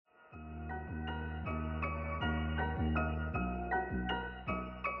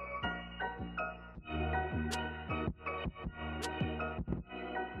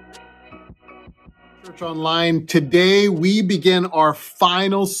Church Online. Today we begin our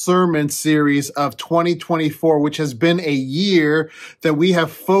final sermon series of 2024, which has been a year that we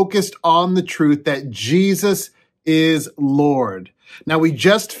have focused on the truth that Jesus is Lord. Now, we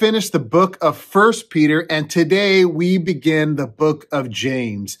just finished the book of 1 Peter, and today we begin the book of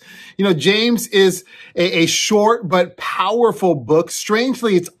James. You know, James is a short but powerful book.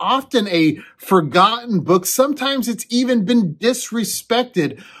 Strangely, it's often a forgotten book. Sometimes it's even been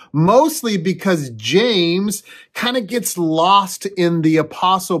disrespected, mostly because James kind of gets lost in the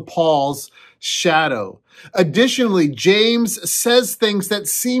Apostle Paul's shadow. Additionally, James says things that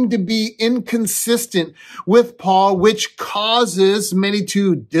seem to be inconsistent with Paul, which causes many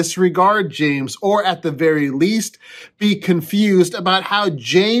to disregard James, or at the very least, be confused about how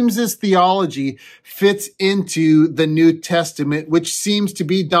James's theology fits into the New Testament, which seems to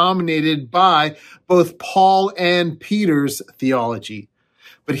be dominated by both Paul and Peter's theology.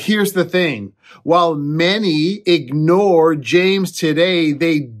 But here's the thing. While many ignore James today,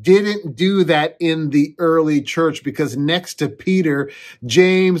 they didn't do that in the early church, because next to Peter,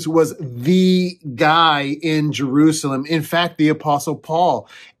 James was the guy in Jerusalem. In fact, the Apostle Paul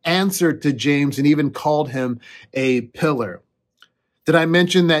answered to James and even called him a pillar. Did I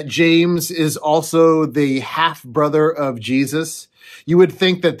mention that James is also the half-brother of Jesus? You would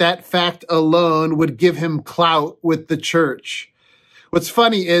think that that fact alone would give him clout with the church. What's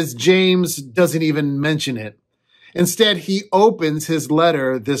funny is James doesn't even mention it. Instead, he opens his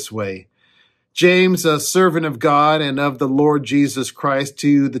letter this way. James, a servant of God and of the Lord Jesus Christ,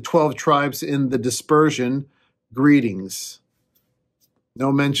 to the 12 tribes in the dispersion, greetings.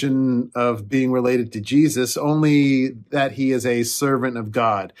 No mention of being related to Jesus, only that he is a servant of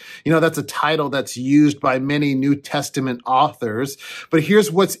God. You know, that's a title that's used by many New Testament authors. But here's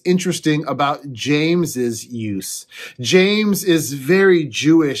what's interesting about James's use. James is very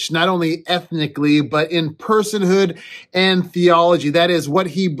Jewish, not only ethnically, but in personhood and theology. That is what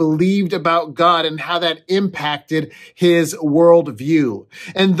he believed about God and how that impacted his worldview.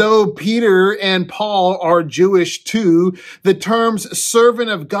 And though Peter and Paul are Jewish too, the terms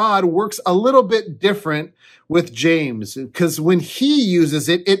servant of God works a little bit different with James, because when he uses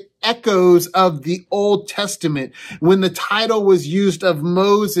it, it echoes of the Old Testament, when the title was used of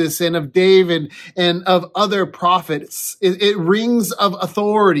Moses and of David and of other prophets. It rings of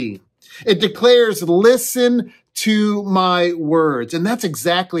authority. It declares, listen to my words. And that's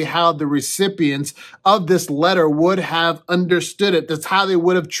exactly how the recipients of this letter would have understood it. That's how they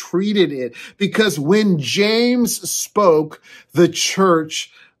would have treated it. Because when James spoke, the church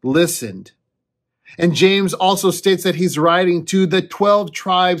listened. And James also states that he's writing to the 12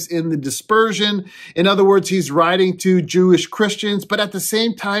 tribes in the dispersion. In other words, he's writing to Jewish Christians, but at the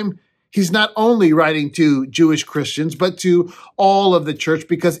same time, he's not only writing to Jewish Christians, but to all of the church,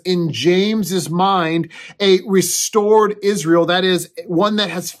 because in James's mind, a restored Israel, that is one that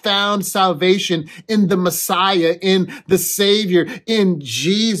has found salvation in the Messiah, in the Savior, in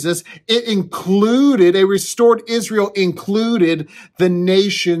Jesus, a restored Israel included the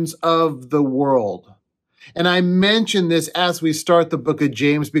nations of the world. And I mention this as we start the book of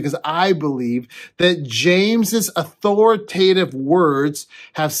James because I believe that James's authoritative words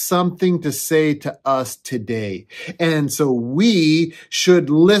have something to say to us today. And so we should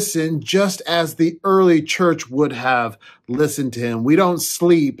listen just as the early church would have listened to him. We don't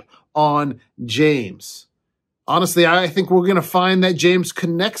sleep on James. Honestly, I think we're going to find that James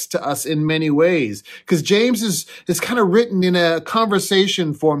connects to us in many ways, because James is kind of written in a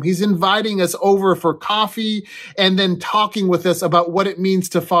conversation form. He's inviting us over for coffee and then talking with us about what it means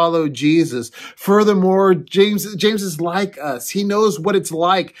to follow Jesus. Furthermore, James is like us. He knows what it's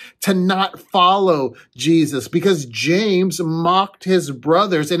like to not follow Jesus, because James mocked his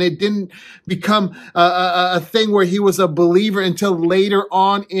brothers, and it didn't become a thing where he was a believer until later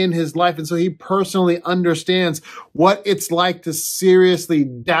on in his life. And so he personally understands what it's like to seriously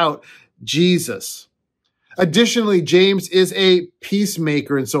doubt Jesus. Additionally, James is a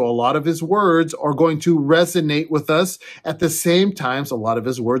peacemaker, and so a lot of his words are going to resonate with us. At the same time, a lot of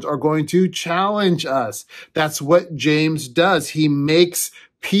his words are going to challenge us. That's what James does. He makes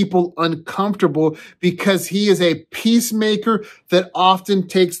people uncomfortable because he is a peacemaker that often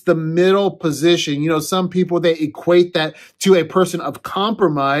takes the middle position. You know, some people, they equate that to a person of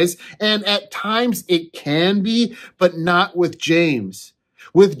compromise, and at times it can be, but not with James.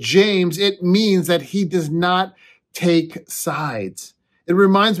 With James, it means that he does not take sides. It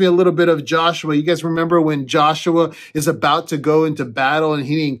reminds me a little bit of Joshua. You guys remember when Joshua is about to go into battle and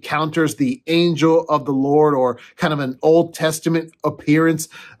he encounters the angel of the Lord, or kind of an Old Testament appearance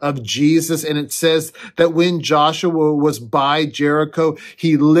of Jesus. And it says that when Joshua was by Jericho,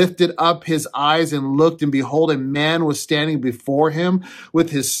 he lifted up his eyes and looked, and behold, a man was standing before him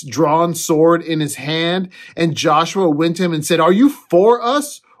with his drawn sword in his hand. And Joshua went to him and said, "Are you for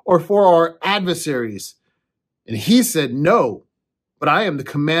us or for our adversaries?" And he said, "No, but I am the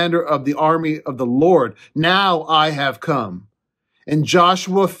commander of the army of the Lord. Now I have come." And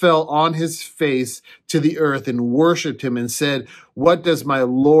Joshua fell on his face to the earth and worshiped him and said, "What does my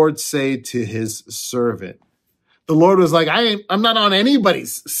Lord say to his servant?" The Lord was like, I'm not on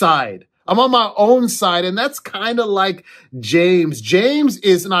anybody's side. I'm on my own side. And that's kind of like James. James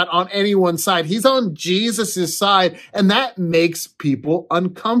is not on anyone's side. He's on Jesus's side. And that makes people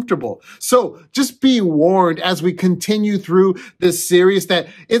uncomfortable. So just be warned as we continue through this series that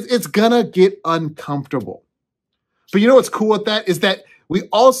it's gonna get uncomfortable. But you know what's cool with that is that we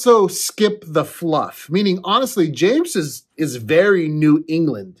also skip the fluff. Meaning, honestly, James is very New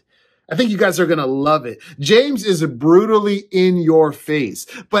England. I think you guys are going to love it. James is brutally in your face,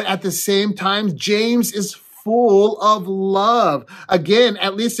 but at the same time, James is full of love. Again,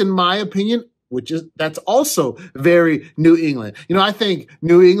 at least in my opinion, that's also very New England. You know, I think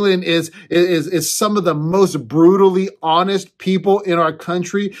New England is some of the most brutally honest people in our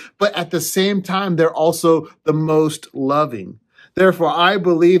country, but at the same time, they're also the most loving. Therefore, I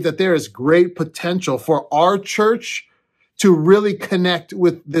believe that there is great potential for our church to really connect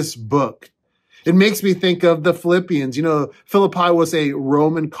with this book. It makes me think of the Philippians. You know, Philippi was a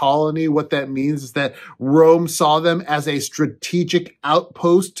Roman colony. What that means is that Rome saw them as a strategic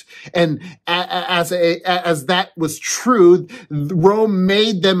outpost. And as that was true, Rome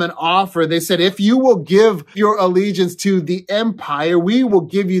made them an offer. They said, if you will give your allegiance to the empire, we will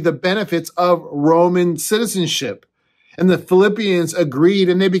give you the benefits of Roman citizenship. And the Philippians agreed,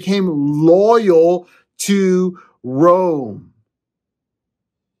 and they became loyal to Rome.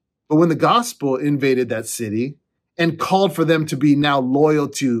 But when the gospel invaded that city and called for them to be now loyal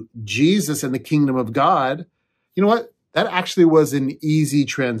to Jesus and the kingdom of God, you know what? That actually was an easy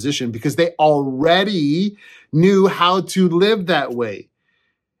transition because they already knew how to live that way.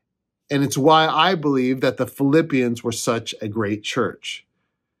 And it's why I believe that the Philippians were such a great church.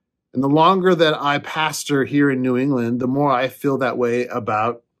 And the longer that I pastor here in New England, the more I feel that way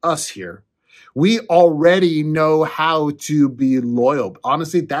about us here. We already know how to be loyal.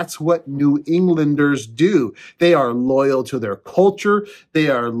 Honestly, that's what New Englanders do. They are loyal to their culture. They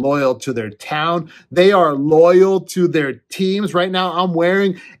are loyal to their town. They are loyal to their teams. Right now, I'm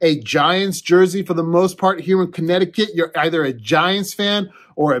wearing a Giants jersey for the most part here in Connecticut. You're either a Giants fan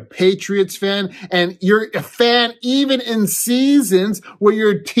or a Patriots fan, and you're a fan even in seasons where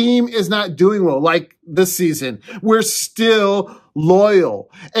your team is not doing well, like this season. We're still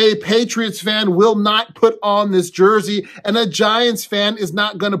loyal. A Patriots fan will not put on this jersey, and a Giants fan is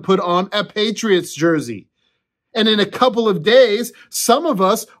not going to put on a Patriots jersey. And in a couple of days, some of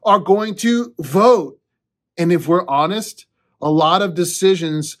us are going to vote. And if we're honest, a lot of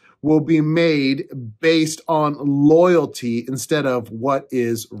decisions will be made based on loyalty instead of what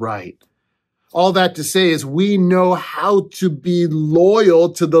is right. All that to say is we know how to be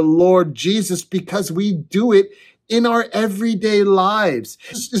loyal to the Lord Jesus because we do it in our everyday lives.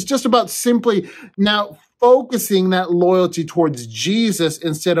 It's just about simply now focusing that loyalty towards Jesus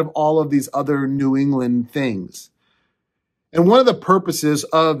instead of all of these other New England things. And one of the purposes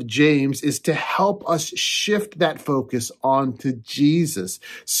of James is to help us shift that focus onto Jesus,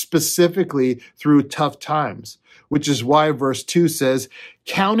 specifically through tough times, which is why verse 2 says,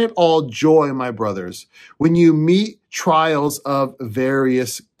 "Count it all joy, my brothers, when you meet trials of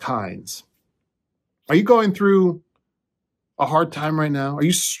various kinds." Are you going through a hard time right now? Are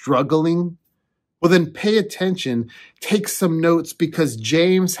you struggling? Well, then pay attention, take some notes, because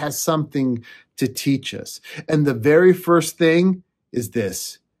James has something to teach us. And the very first thing is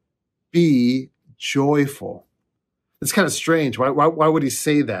this: be joyful. It's kind of strange. Why would he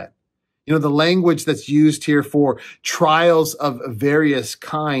say that? You know, the language that's used here for trials of various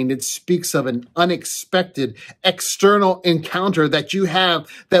kind, it speaks of an unexpected external encounter that you have,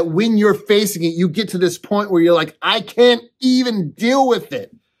 that when you're facing it, you get to this point where you're like, I can't even deal with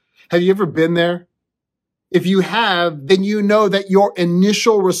it. Have you ever been there? If you have, then you know that your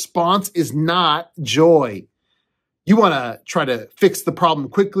initial response is not joy. You want to try to fix the problem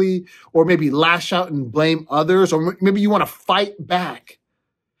quickly, or maybe lash out and blame others, or maybe you want to fight back.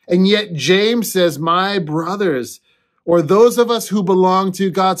 And yet James says, my brothers, or those of us who belong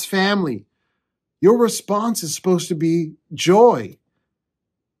to God's family, your response is supposed to be joy.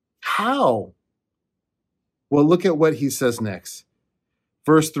 How? Well, look at what he says next.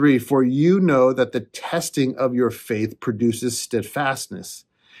 Verse 3, for you know that the testing of your faith produces steadfastness.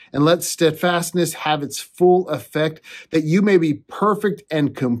 And let steadfastness have its full effect, that you may be perfect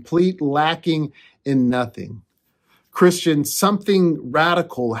and complete, lacking in nothing. Christian, something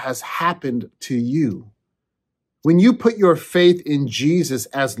radical has happened to you. When you put your faith in Jesus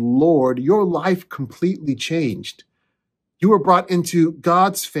as Lord, your life completely changed. You were brought into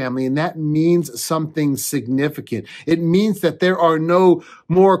God's family, and that means something significant. It means that there are no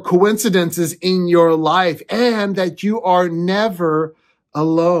more coincidences in your life and that you are never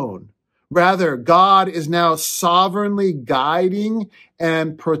alone. Rather, God is now sovereignly guiding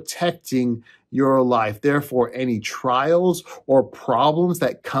and protecting your life. Therefore, any trials or problems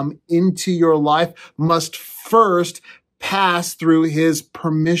that come into your life must first pass through his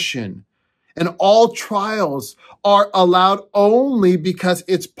permission. And all trials are allowed only because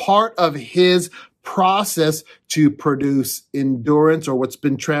it's part of his process to produce endurance, or what's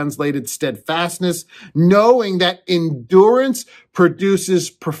been translated steadfastness, knowing that endurance produces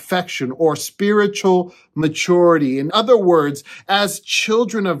perfection or spiritual maturity. In other words, as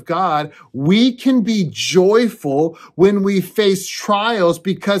children of God, we can be joyful when we face trials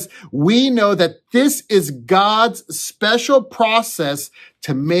because we know that this is God's special process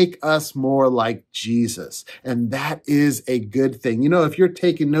to make us more like Jesus. And that is a good thing. You know, if you're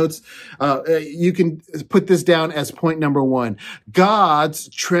taking notes, you can put this down as point number 1. God's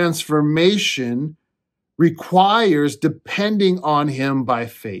transformation requires depending on him by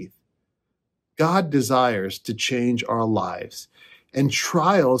faith. God desires to change our lives, and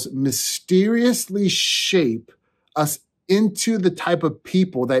trials mysteriously shape us into the type of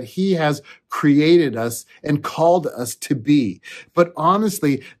people that he has created us and called us to be. But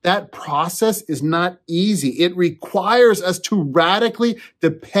honestly, that process is not easy. It requires us to radically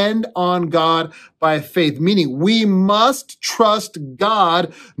depend on God by faith, meaning we must trust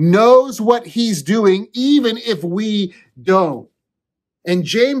God knows what he's doing, even if we don't. And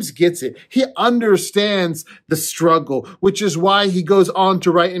James gets it. He understands the struggle, which is why he goes on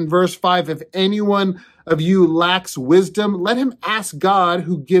to write in verse 5, if anyone of you lacks wisdom, let him ask God,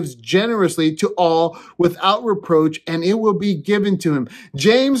 who gives generously to all without reproach, and it will be given to him.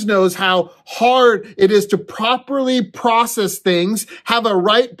 James knows how hard it is to properly process things, have a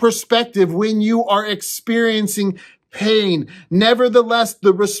right perspective when you are experiencing pain. Nevertheless,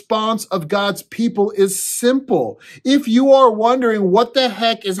 the response of God's people is simple. If you are wondering what the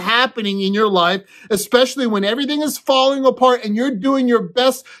heck is happening in your life, especially when everything is falling apart and you're doing your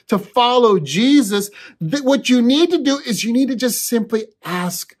best to follow Jesus, what you need to do is you need to just simply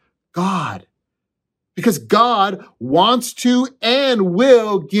ask God. Because God wants to and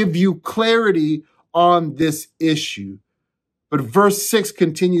will give you clarity on this issue. But verse 6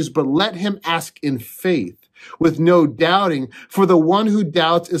 continues, but let him ask in faith, with no doubting, for the one who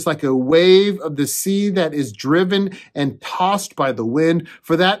doubts is like a wave of the sea that is driven and tossed by the wind.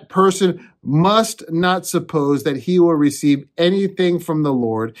 For that person must not suppose that he will receive anything from the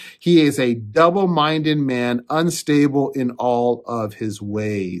Lord. He is a double-minded man, unstable in all of his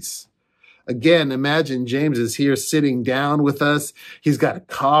ways. Again, imagine James is here sitting down with us. He's got a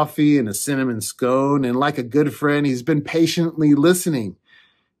coffee and a cinnamon scone, and like a good friend, he's been patiently listening.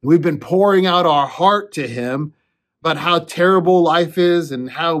 We've been pouring out our heart to him about how terrible life is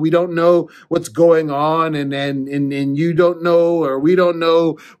and how we don't know what's going on and you don't know, or we don't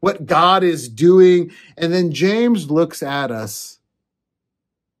know what God is doing. And then James looks at us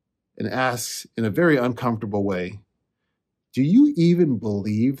and asks in a very uncomfortable way, do you even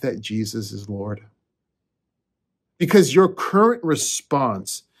believe that Jesus is Lord? Because your current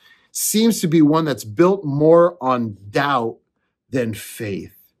response seems to be one that's built more on doubt than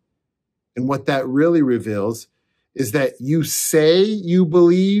faith. And what that really reveals is that you say you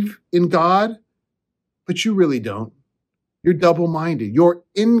believe in God, but you really don't. You're double-minded. You're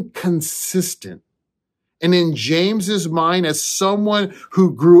inconsistent. And in James's mind, as someone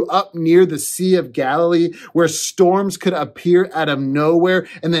who grew up near the Sea of Galilee, where storms could appear out of nowhere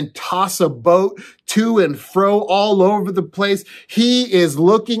and then toss a boat to and fro all over the place, he is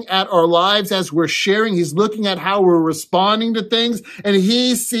looking at our lives as we're sharing. He's looking at how we're responding to things, and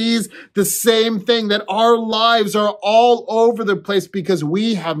he sees the same thing, that our lives are all over the place because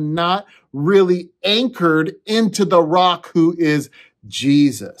we have not really anchored into the rock who is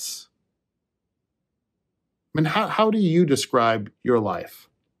Jesus. I mean, how do you describe your life?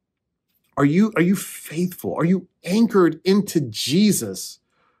 Are you faithful? Are you anchored into Jesus?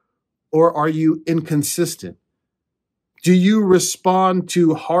 Or are you inconsistent? Do you respond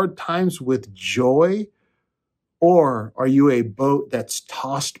to hard times with joy? Or are you a boat that's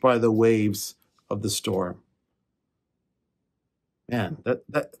tossed by the waves of the storm? Man,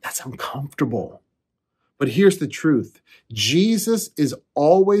 that's uncomfortable. But here's the truth. Jesus is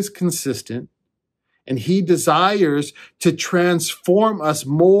always consistent, and he desires to transform us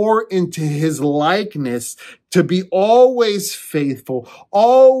more into his likeness, to be always faithful,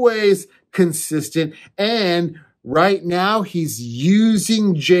 always consistent. And right now, he's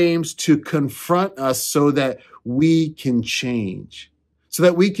using James to confront us so that we can change, so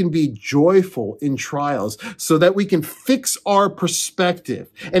that we can be joyful in trials, so that we can fix our perspective.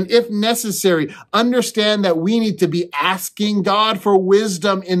 And if necessary, understand that we need to be asking God for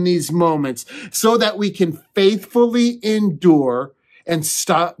wisdom in these moments so that we can faithfully endure and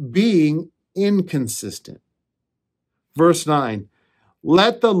stop being inconsistent. Verse 9.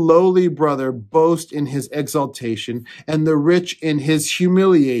 Let the lowly brother boast in his exaltation and the rich in his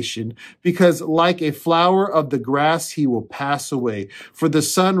humiliation, because like a flower of the grass, he will pass away. For the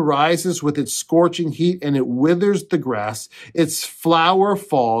sun rises with its scorching heat and it withers the grass. Its flower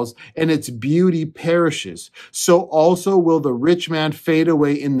falls and its beauty perishes. So also will the rich man fade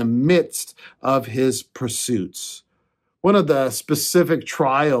away in the midst of his pursuits. One of the specific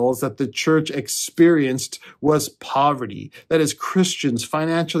trials that the church experienced was poverty. That is, Christians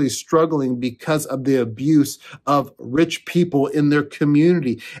financially struggling because of the abuse of rich people in their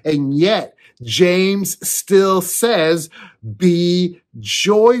community. And yet, James still says, be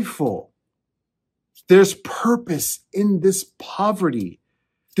joyful. There's purpose in this poverty.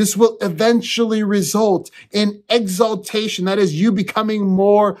 This will eventually result in exaltation. That is, you becoming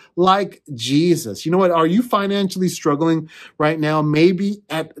more like Jesus. You know what? Are you financially struggling right now? Maybe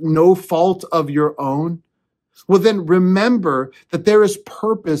at no fault of your own? Well, then remember that there is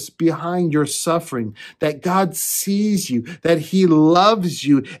purpose behind your suffering, that God sees you, that he loves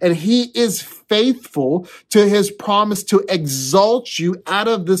you, and he is faithful to his promise to exalt you out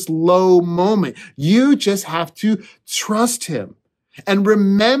of this low moment. You just have to trust him. And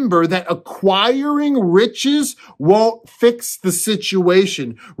remember that acquiring riches won't fix the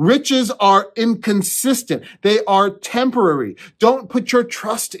situation. Riches are inconsistent. They are temporary. Don't put your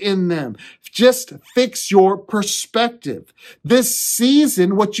trust in them. Just fix your perspective. This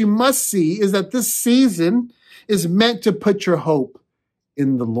season, what you must see is that this season is meant to put your hope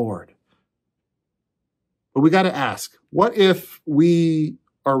in the Lord. But we got to ask, what if we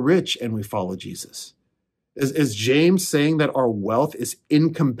are rich and we follow Jesus? Is James saying that our wealth is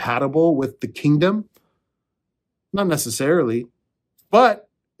incompatible with the kingdom? Not necessarily, but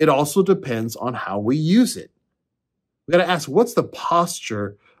it also depends on how we use it. We got to ask, what's the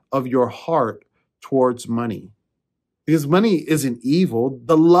posture of your heart towards money? Because money isn't evil.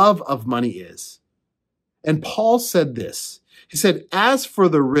 The love of money is. And Paul said this. He said, as for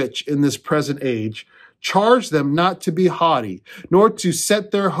the rich in this present age, charge them not to be haughty, nor to set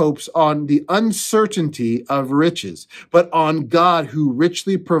their hopes on the uncertainty of riches, but on God who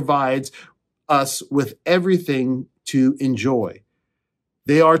richly provides us with everything to enjoy.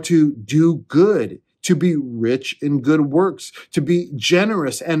 They are to do good, to be rich in good works, to be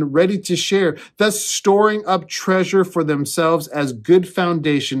generous and ready to share, thus storing up treasure for themselves as good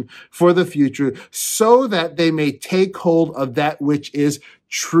foundation for the future, so that they may take hold of that which is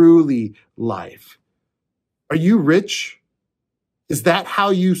truly life. Are you rich? Is that how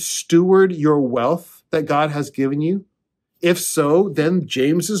you steward your wealth that God has given you? If so, then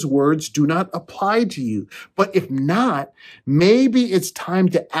James's words do not apply to you. But if not, maybe it's time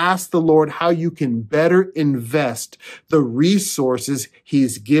to ask the Lord how you can better invest the resources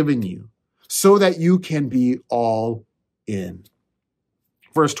he's given you so that you can be all in.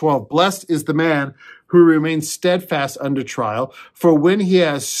 Verse 12, blessed is the man who remains steadfast under trial, for when he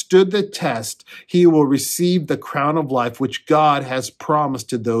has stood the test, he will receive the crown of life which God has promised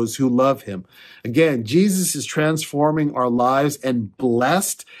to those who love him. Again, Jesus is transforming our lives, and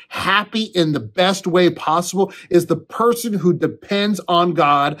blessed, happy in the best way possible is the person who depends on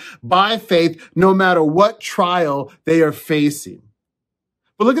God by faith, no matter what trial they are facing.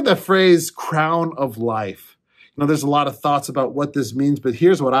 But look at the phrase crown of life. Now, there's a lot of thoughts about what this means, but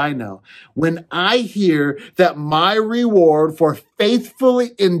here's what I know. When I hear that my reward for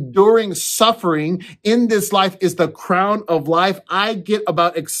faithfully enduring suffering in this life is the crown of life, I get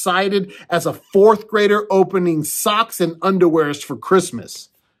about excited as a fourth grader opening socks and underwears for Christmas.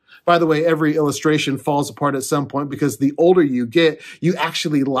 By the way, every illustration falls apart at some point because the older you get, you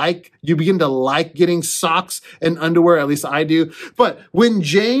begin to like getting socks and underwear, at least I do. But when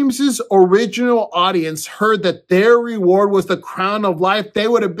James's original audience heard that their reward was the crown of life, they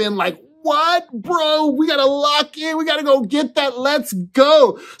would have been like, what, bro? We got to lock in. We got to go get that. Let's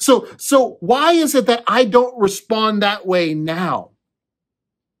go. So why is it that I don't respond that way now?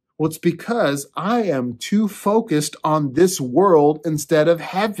 Well, it's because I am too focused on this world instead of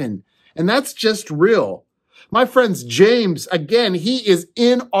heaven. And that's just real. My friends, James, again, he is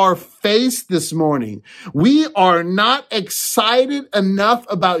in our face this morning. We are not excited enough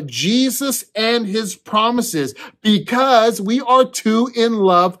about Jesus and his promises because we are too in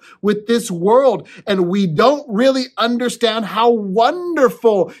love with this world and we don't really understand how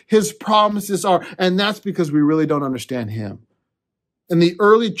wonderful his promises are. And that's because we really don't understand him. And the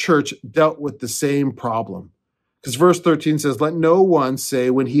early church dealt with the same problem. Because verse 13 says, let no one say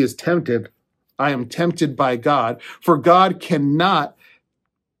when he is tempted, I am tempted by God, for God cannot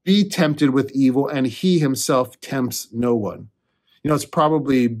be tempted with evil, and he himself tempts no one. You know, it's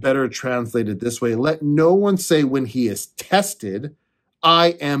probably better translated this way. Let no one say when he is tested, I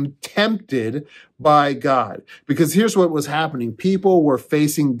am tempted by God. Because here's what was happening. People were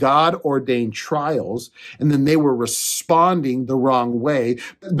facing God-ordained trials, and then they were responding the wrong way.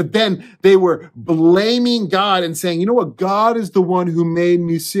 But then they were blaming God and saying, you know what? God is the one who made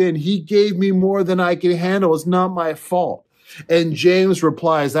me sin. He gave me more than I can handle. It's not my fault. And James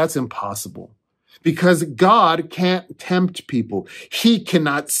replies, that's impossible. Because God can't tempt people. He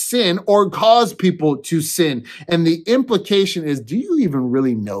cannot sin or cause people to sin. And the implication is, do you even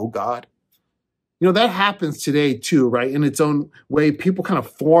really know God? You know, that happens today too, right? In its own way, people kind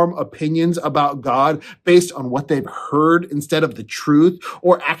of form opinions about God based on what they've heard instead of the truth,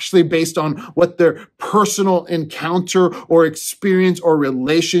 or actually based on what their personal encounter or experience or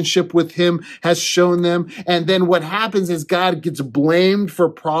relationship with him has shown them. And then what happens is God gets blamed for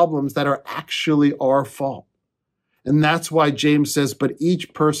problems that are actually our fault. And that's why James says, but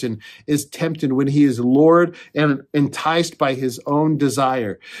each person is tempted when he is lured and enticed by his own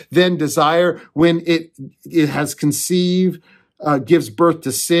desire. Then desire, when it has conceived, gives birth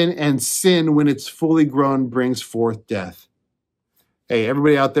to sin, and sin, when it's fully grown, brings forth death. Hey,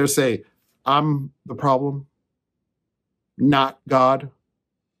 everybody out there say, I'm the problem, not God.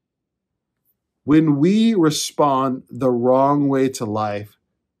 When we respond the wrong way to life,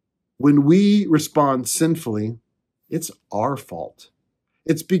 when we respond sinfully, it's our fault.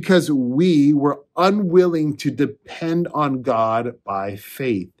 It's because we were unwilling to depend on God by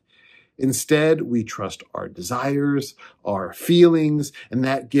faith. Instead, we trust our desires, our feelings, and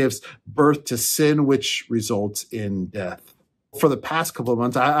that gives birth to sin, which results in death. For the past couple of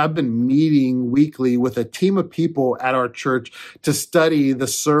months, I've been meeting weekly with a team of people at our church to study the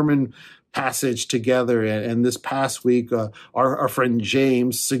sermon passage together. And this past week, our friend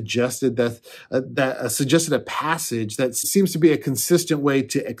James suggested suggested a passage that seems to be a consistent way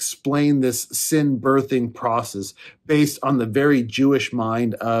to explain this sin birthing process based on the very Jewish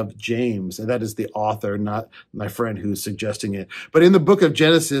mind of James. And that is the author, not my friend who's suggesting it. But in the book of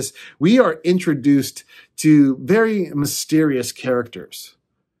Genesis, we are introduced to very mysterious characters.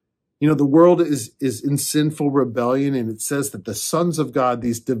 You know, the world is in sinful rebellion, and it says that the sons of God,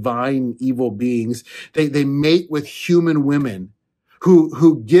 these divine evil beings, they mate with human women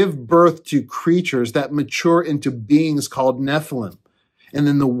who give birth to creatures that mature into beings called Nephilim. And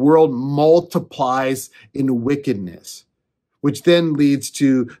then the world multiplies in wickedness, which then leads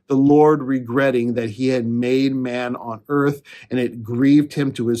to the Lord regretting that he had made man on earth, and it grieved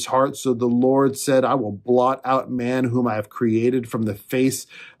him to his heart. So the Lord said, I will blot out man whom I have created from the face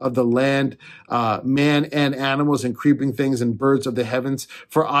of the land, man and animals and creeping things and birds of the heavens,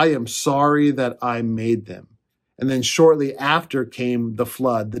 for I am sorry that I made them. And then shortly after came the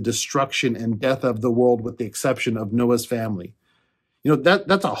flood, the destruction and death of the world, with the exception of Noah's family. You know,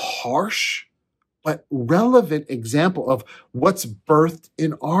 that's a harsh but relevant example of what's birthed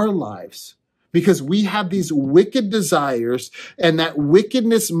in our lives, because we have these wicked desires, and that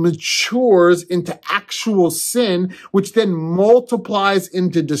wickedness matures into actual sin, which then multiplies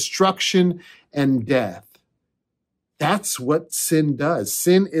into destruction and death. That's what sin does.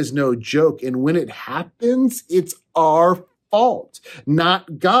 Sin is no joke. And when it happens, it's our fault,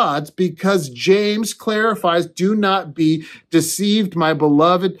 not God's, because James clarifies, do not be deceived, my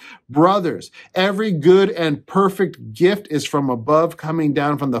beloved brothers. Every good and perfect gift is from above, coming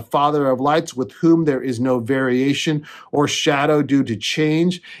down from the Father of lights, with whom there is no variation or shadow due to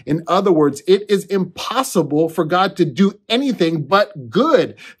change. In other words, it is impossible for God to do anything but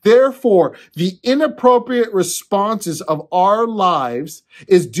good. Therefore, the inappropriate responses of our lives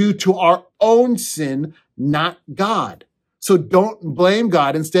is due to our own sin, not God. So don't blame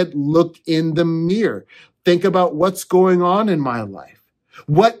God. Instead, look in the mirror. Think about what's going on in my life.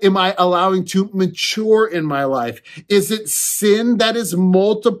 What am I allowing to mature in my life? Is it sin that is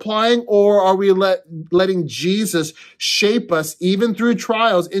multiplying, or are we letting Jesus shape us, even through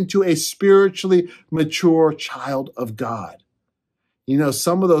trials, into a spiritually mature child of God? You know,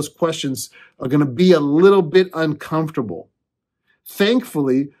 some of those questions are going to be a little bit uncomfortable.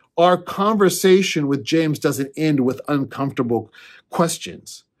 Thankfully, our conversation with James doesn't end with uncomfortable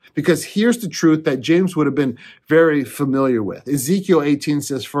questions. Because here's the truth that James would have been very familiar with. Ezekiel 18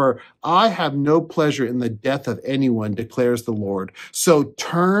 says, "For I have no pleasure in the death of anyone, declares the Lord. So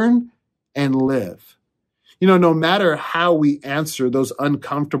turn and live." You know, no matter how we answer those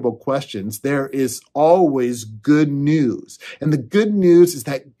uncomfortable questions, there is always good news. And the good news is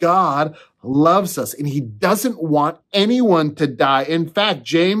that God loves us and he doesn't want anyone to die. In fact,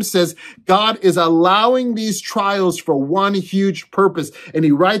 James says God is allowing these trials for one huge purpose. And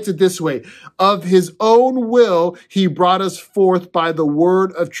he writes it this way: "Of his own will, he brought us forth by the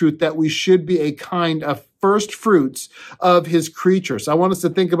word of truth, that we should be a kind of first fruits of his creatures." I want us to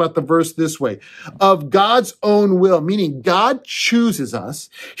think about the verse this way: of God's own will, meaning God chooses us.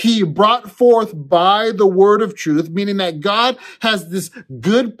 He brought forth by the word of truth, meaning that God has this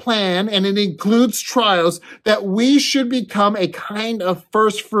good plan, and it includes trials, that we should become a kind of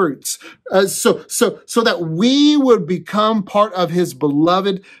first fruits, so that we would become part of his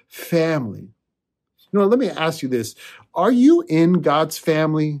beloved family. You know, let me ask you this: are you in God's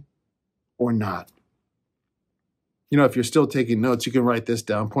family or not? You know, if you're still taking notes, you can write this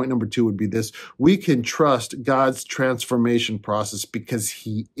down. Point number 2 would be this: we can trust God's transformation process because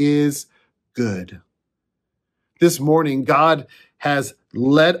he is good. This morning, God has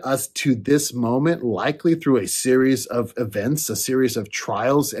led us to this moment, likely through a series of events, a series of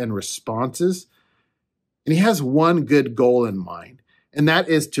trials and responses. And he has one good goal in mind, and that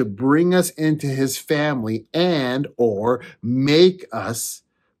is to bring us into his family and or make us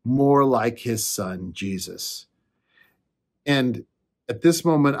more like his son, Jesus. And at this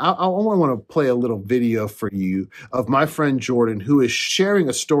moment, I want to play a little video for you of my friend Jordan, who is sharing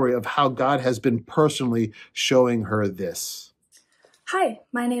a story of how God has been personally showing her this. Hi,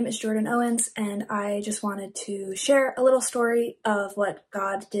 my name is Jordan Owens, and I just wanted to share a little story of what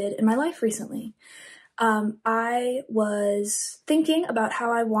God did in my life recently. I was thinking about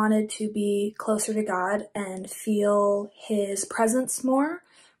how I wanted to be closer to God and feel his presence more.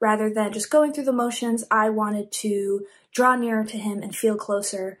 Rather than just going through the motions, I wanted to draw nearer to him and feel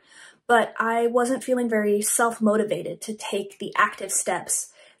closer. But I wasn't feeling very self-motivated to take the active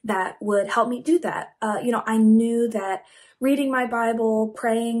steps that would help me do that. I knew that reading my Bible,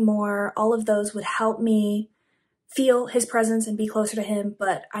 praying more, all of those would help me feel his presence and be closer to him,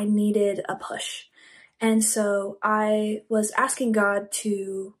 but I needed a push. And so I was asking God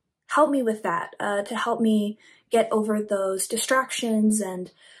to help me with that, to help me get over those distractions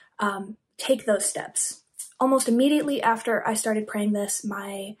and take those steps. Almost immediately after I started praying this,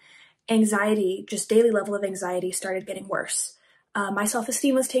 my anxiety, just daily level of anxiety, started getting worse. My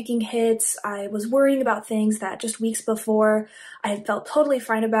self-esteem was taking hits. I was worrying about things that just weeks before I had felt totally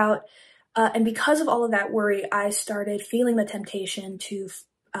fine about. And because of all of that worry, I started feeling the temptation to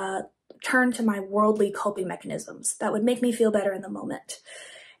turn to my worldly coping mechanisms that would make me feel better in the moment.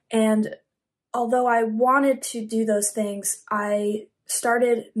 And although I wanted to do those things, I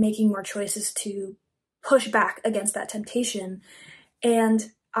started making more choices to push back against that temptation.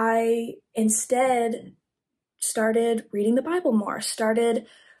 And I instead started reading the Bible more, started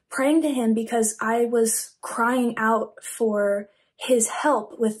praying to him because I was crying out for his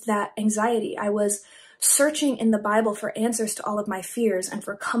help with that anxiety. I was searching in the Bible for answers to all of my fears and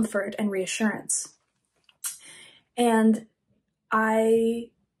for comfort and reassurance. And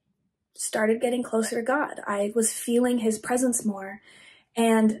I started getting closer to God. I was feeling his presence more.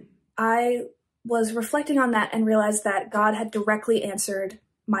 And I was reflecting on that and realized that God had directly answered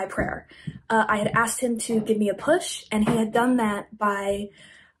my prayer. I had asked him to give me a push, and he had done that by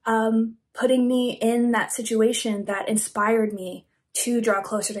putting me in that situation that inspired me to draw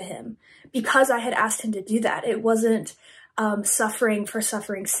closer to him. Because I had asked him to do that, it wasn't suffering for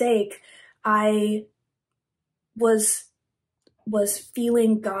suffering's sake. I was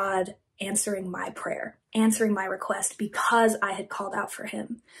feeling God answering my prayer, answering my request, because I had called out for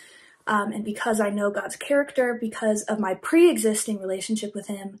him. And because I know God's character, because of my pre-existing relationship with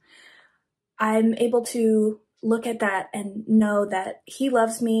him, I'm able to look at that and know that he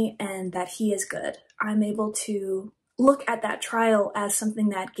loves me and that he is good. I'm able to look at that trial as something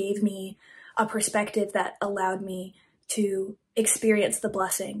that gave me a perspective that allowed me to experience the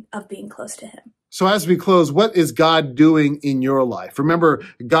blessing of being close to him. So as we close, what is God doing in your life? Remember,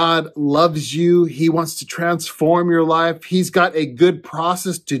 God loves you. He wants to transform your life. He's got a good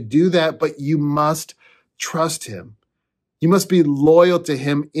process to do that, but you must trust him. You must be loyal to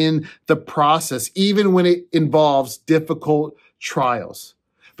him in the process, even when it involves difficult trials.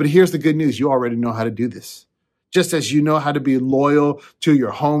 But here's the good news. You already know how to do this. Just as you know how to be loyal to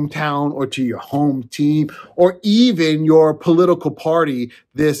your hometown or to your home team or even your political party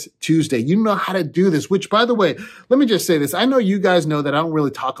this Tuesday. You know how to do this, which, by the way, let me just say this. I know you guys know that I don't really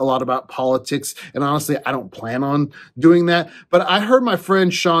talk a lot about politics, and honestly, I don't plan on doing that. But I heard my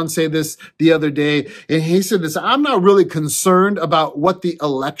friend Sean say this the other day, and he said this: I'm not really concerned about what the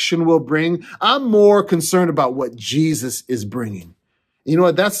election will bring. I'm more concerned about what Jesus is bringing. You know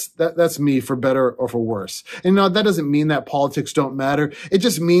what? That's me, for better or for worse. And no, that doesn't mean that politics don't matter. It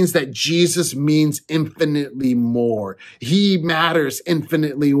just means that Jesus means infinitely more. He matters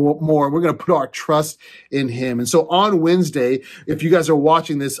infinitely more. We're going to put our trust in him. And so on Wednesday, if you guys are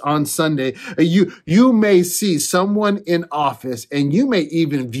watching this on Sunday, you may see someone in office, and you may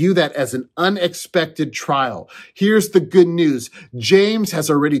even view that as an unexpected trial. Here's the good news. James has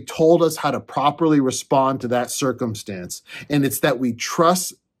already told us how to properly respond to that circumstance. And it's that we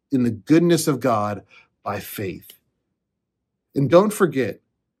trust in the goodness of God by faith. And don't forget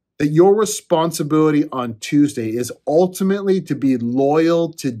that your responsibility on Tuesday is ultimately to be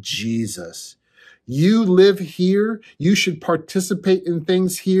loyal to Jesus. You live here, you should participate in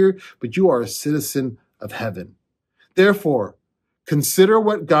things here, but you are a citizen of heaven. Therefore, consider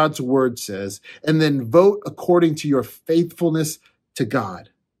what God's word says, and then vote according to your faithfulness to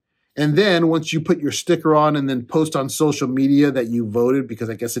God. And then once you put your sticker on and then post on social media that you voted, because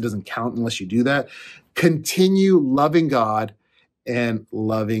I guess it doesn't count unless you do that, continue loving God and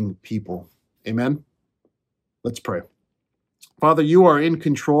loving people. Amen. Let's pray. Father, you are in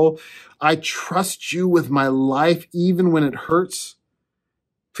control. I trust you with my life, even when it hurts.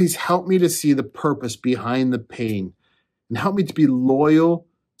 Please help me to see the purpose behind the pain, and help me to be loyal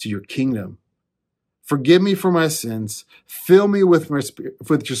to your kingdom. Forgive me for my sins, fill me with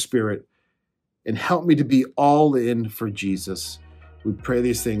your spirit, and help me to be all in for Jesus. We pray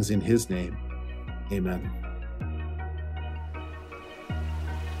these things in his name. Amen.